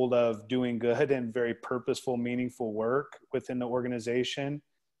a hold of doing good and very purposeful, meaningful work within the organization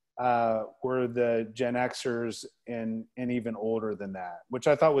were the Gen Xers and even older than that, which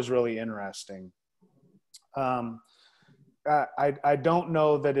I thought was really interesting. I don't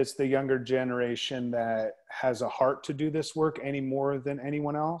know that it's the younger generation that has a heart to do this work any more than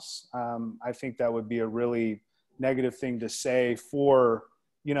anyone else. I think that would be a really negative thing to say for,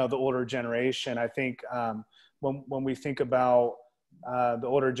 you know, the older generation. I think when we think about the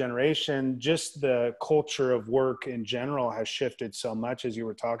older generation, just the culture of work in general has shifted so much, as you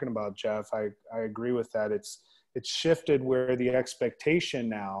were talking about, Jeff. I agree with that. It's shifted where the expectation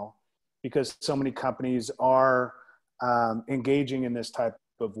now, because so many companies are engaging in this type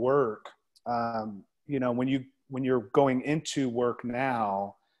of work. You know, when you're going into work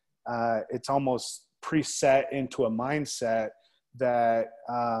now, it's almost preset into a mindset that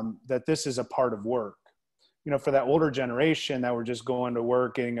that this is a part of work. You know, for that older generation that were just going to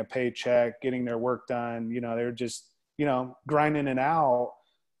work, getting a paycheck, getting their work done, you know, they're just, you know, grinding it out.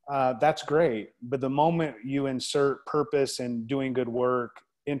 That's great. But the moment you insert purpose and doing good work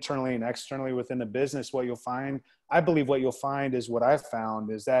internally and externally within the business, what you'll find, I believe what you'll find is what I've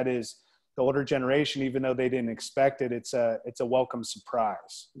found is that is the older generation, even though they didn't expect it, it's a welcome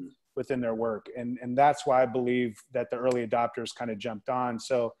surprise within their work. And that's why I believe that the early adopters kind of jumped on.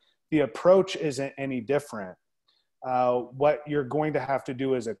 So the approach isn't any different. What you're going to have to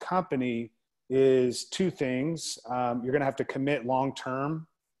do as a company is two things. You're going to have to commit long-term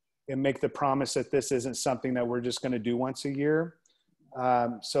and make the promise that this isn't something that we're just going to do once a year.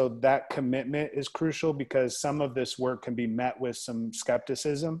 So that commitment is crucial, because some of this work can be met with some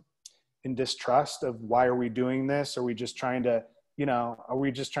skepticism and distrust of, why are we doing this? Are we just trying to, you know, are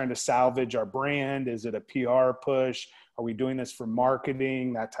we just trying to salvage our brand? Is it a PR push? Are we doing this for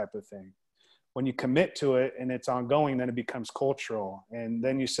marketing? That type of thing. When you commit to it and it's ongoing, then it becomes cultural. And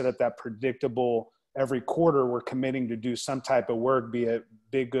then you set up that predictable, every quarter we're committing to do some type of work, be it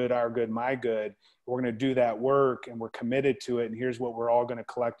big good, our good, my good. We're going to do that work and we're committed to it. And here's what we're all going to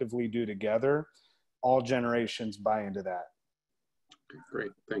collectively do together. All generations buy into that.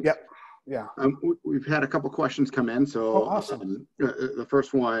 Great, thanks. Yep. Yeah. We've had a couple questions come in. So awesome. The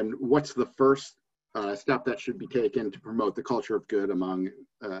first one, what's the first step that should be taken to promote the culture of good among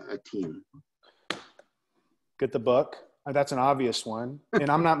a team? Get the book. That's an obvious one. And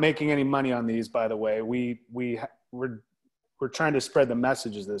I'm not making any money on these, by the way. We're trying to spread the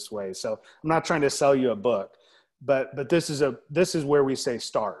messages this way. So I'm not trying to sell you a book, but this is where we say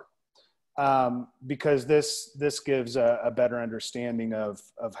start. Because this gives a better understanding of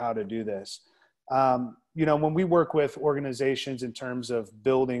how to do this. When we work with organizations in terms of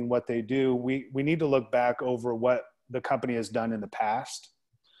building what they do, we need to look back over what the company has done in the past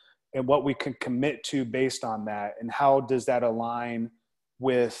and what we can commit to based on that, and how does that align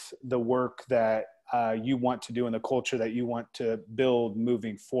with the work that you want to do and the culture that you want to build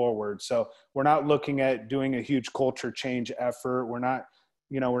moving forward. So we're not looking at doing a huge culture change effort. We're not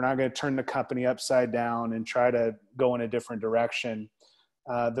going to turn the company upside down and try to go in a different direction.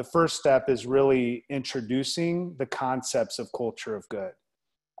 The first step is really introducing the concepts of culture of good.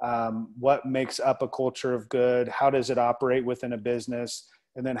 What makes up a culture of good? How does it operate within a business?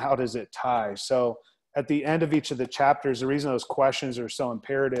 And then how does it tie? So at the end of each of the chapters, the reason those questions are so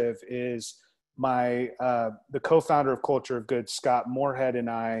imperative is the co-founder of Culture of Good, Scott Moorhead, and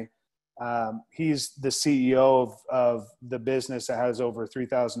I, he's the CEO of the business that has over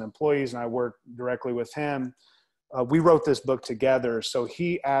 3,000 employees, and I work directly with him. We wrote this book together. So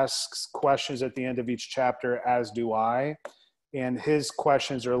he asks questions at the end of each chapter, as do I. And his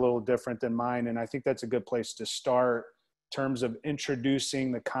questions are a little different than mine. And I think that's a good place to start in terms of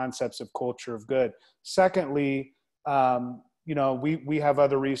introducing the concepts of culture of good. Secondly, we have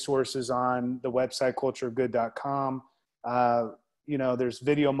other resources on the website, cultureofgood.com. There's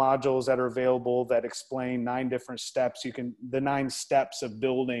video modules that are available that explain 9 different steps. The 9 steps of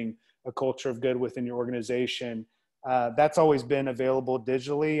building a culture of good within your organization. That's always been available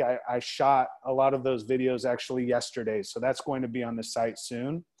digitally. I shot a lot of those videos actually yesterday. So that's going to be on the site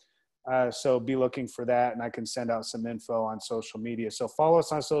soon. So be looking for that, and I can send out some info on social media. So follow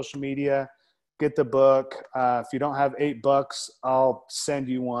us on social media, get the book. If you don't have $8, I'll send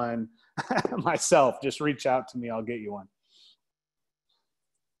you one myself. Just reach out to me. I'll get you one.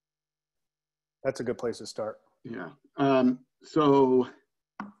 That's a good place to start. Yeah.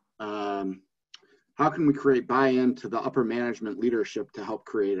 How can we create buy-in to the upper management leadership to help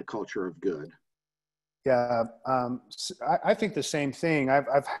create a culture of good? Yeah, I think the same thing.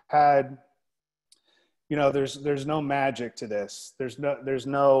 I've had, there's no magic to this. There's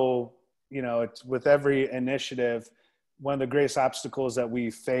no, it's with every initiative, one of the greatest obstacles that we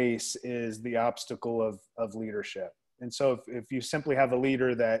face is the obstacle of leadership. And so if you simply have a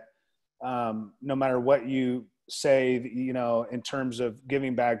leader that, no matter what you say, in terms of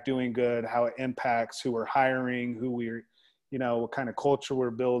giving back, doing good, how it impacts who we're hiring, who we're, what kind of culture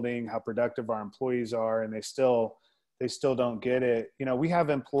we're building, how productive our employees are, and they still don't get it. We have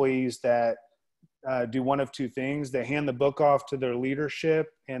employees that do one of two things. They hand the book off to their leadership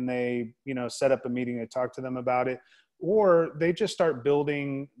and they, set up a meeting to talk to them about it, or they just start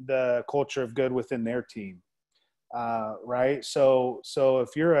building the culture of good within their team. Right. So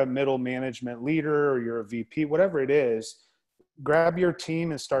if you're a middle management leader or you're a VP, whatever it is, grab your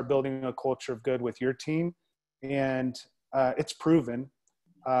team and start building a culture of good with your team. And it's proven.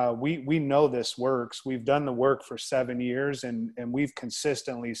 We know this works. We've done the work for 7 years and we've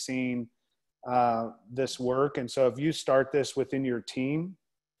consistently seen this work. And so if you start this within your team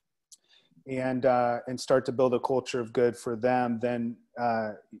and start to build a culture of good for them, then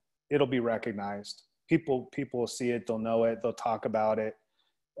it'll be recognized. People will see it, they'll know it, they'll talk about it.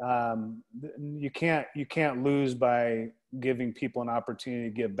 You can't lose by giving people an opportunity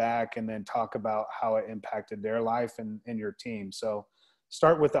to give back and then talk about how it impacted their life and your team. So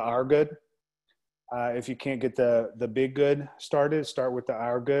start with the our good. If you can't get the big good started, start with the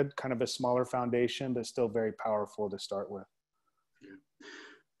our good, kind of a smaller foundation, but still very powerful to start with.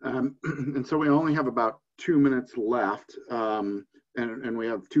 And so we only have about 2 minutes left. And we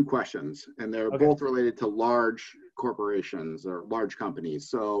have 2 questions, and they're both related to large corporations or large companies.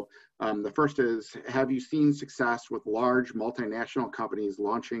 So the first is, have you seen success with large multinational companies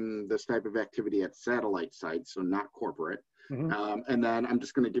launching this type of activity at satellite sites, so not corporate? Mm-hmm. And then I'm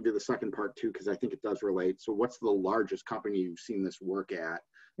just going to give you the second part too, because I think it does relate. So what's the largest company you've seen this work at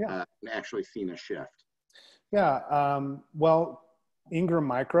and actually seen a shift? Yeah, well, Ingram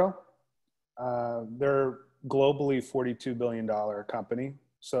Micro, they're globally $42 billion company.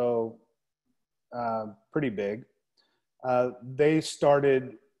 So pretty big. They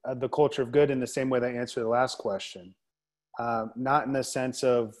started the culture of good in the same way they answered the last question. Not in the sense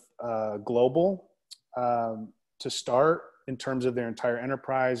of global to start, in terms of their entire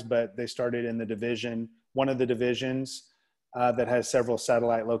enterprise, but they started in the division, one of the divisions that has several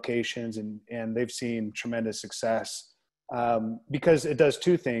satellite locations, and they've seen tremendous success because it does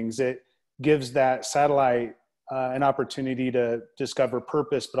two things. It gives that satellite an opportunity to discover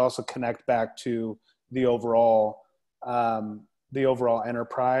purpose, but also connect back to the overall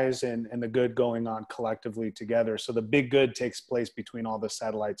enterprise and the good going on collectively together. So the big good takes place between all the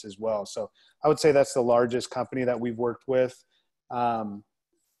satellites as well. So I would say that's the largest company that we've worked with and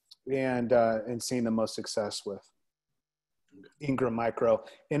seen the most success with, Ingram Micro.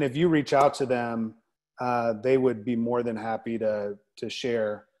 And if you reach out to them, they would be more than happy to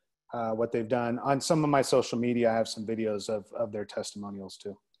share what they've done. On some of my social media, I have some videos of their testimonials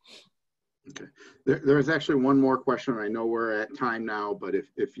too. Okay. There is actually one more question. I know we're at time now, but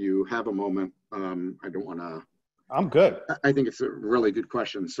if you have a moment, I don't want to. I'm good. I think it's a really good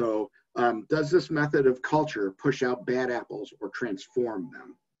question. So does this method of culture push out bad apples or transform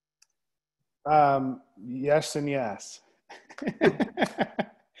them? Yes and yes.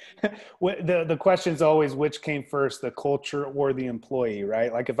 The question's always which came first, the culture or the employee,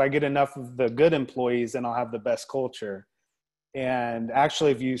 right? Like if I get enough of the good employees, then I'll have the best culture. And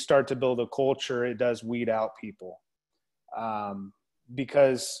actually, if you start to build a culture, it does weed out people.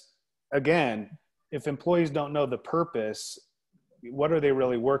 Because again, if employees don't know the purpose, what are they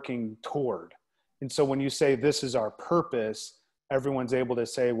really working toward? And so when you say this is our purpose, everyone's able to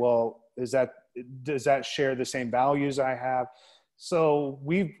say, well, does that share the same values I have? So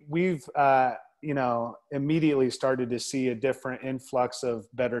we've immediately started to see a different influx of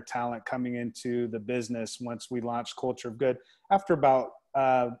better talent coming into the business once we launched Culture of Good. After about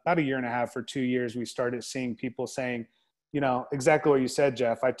a year and a half or 2 years, we started seeing people saying, exactly what you said,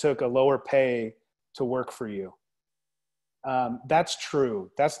 Jeff, I took a lower pay to work for you. That's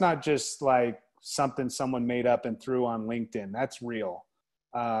true. That's not just like something someone made up and threw on LinkedIn. That's real.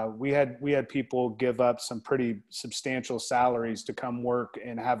 We had people give up some pretty substantial salaries to come work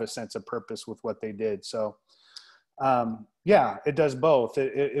and have a sense of purpose with what they did. So, yeah, it does both.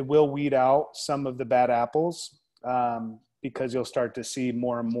 It will weed out some of the bad apples because you'll start to see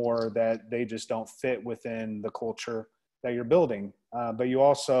more and more that they just don't fit within the culture that you're building. But you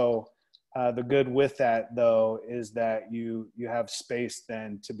also, the good with that though, is that you have space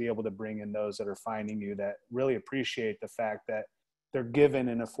then to be able to bring in those that are finding you that really appreciate the fact that they're given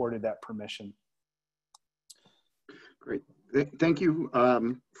and afforded that permission. Great. Thank you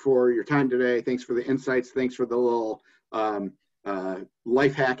for your time today. Thanks for the insights. Thanks for the little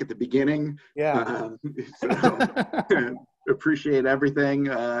life hack at the beginning. Yeah. Appreciate everything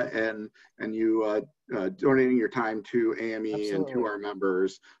and you donating your time to AME Absolutely. And to our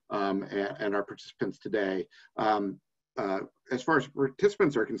members and our participants today. As far as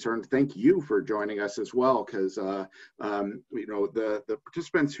participants are concerned, thank you for joining us as well, because the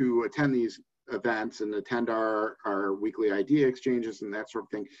participants who attend these events and attend our weekly idea exchanges and that sort of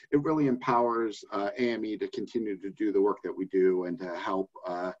thing, it really empowers AME to continue to do the work that we do and to help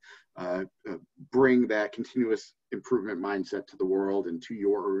bring that continuous improvement mindset to the world and to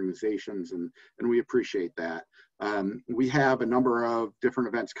your organizations, and we appreciate that. We have a number of different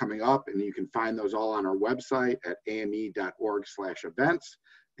events coming up, and you can find those all on our website at ame.org/events.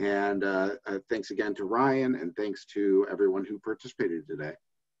 And thanks again to Ryan, and thanks to everyone who participated today.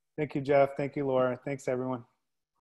 Thank you, Jeff. Thank you, Laura. Thanks, everyone.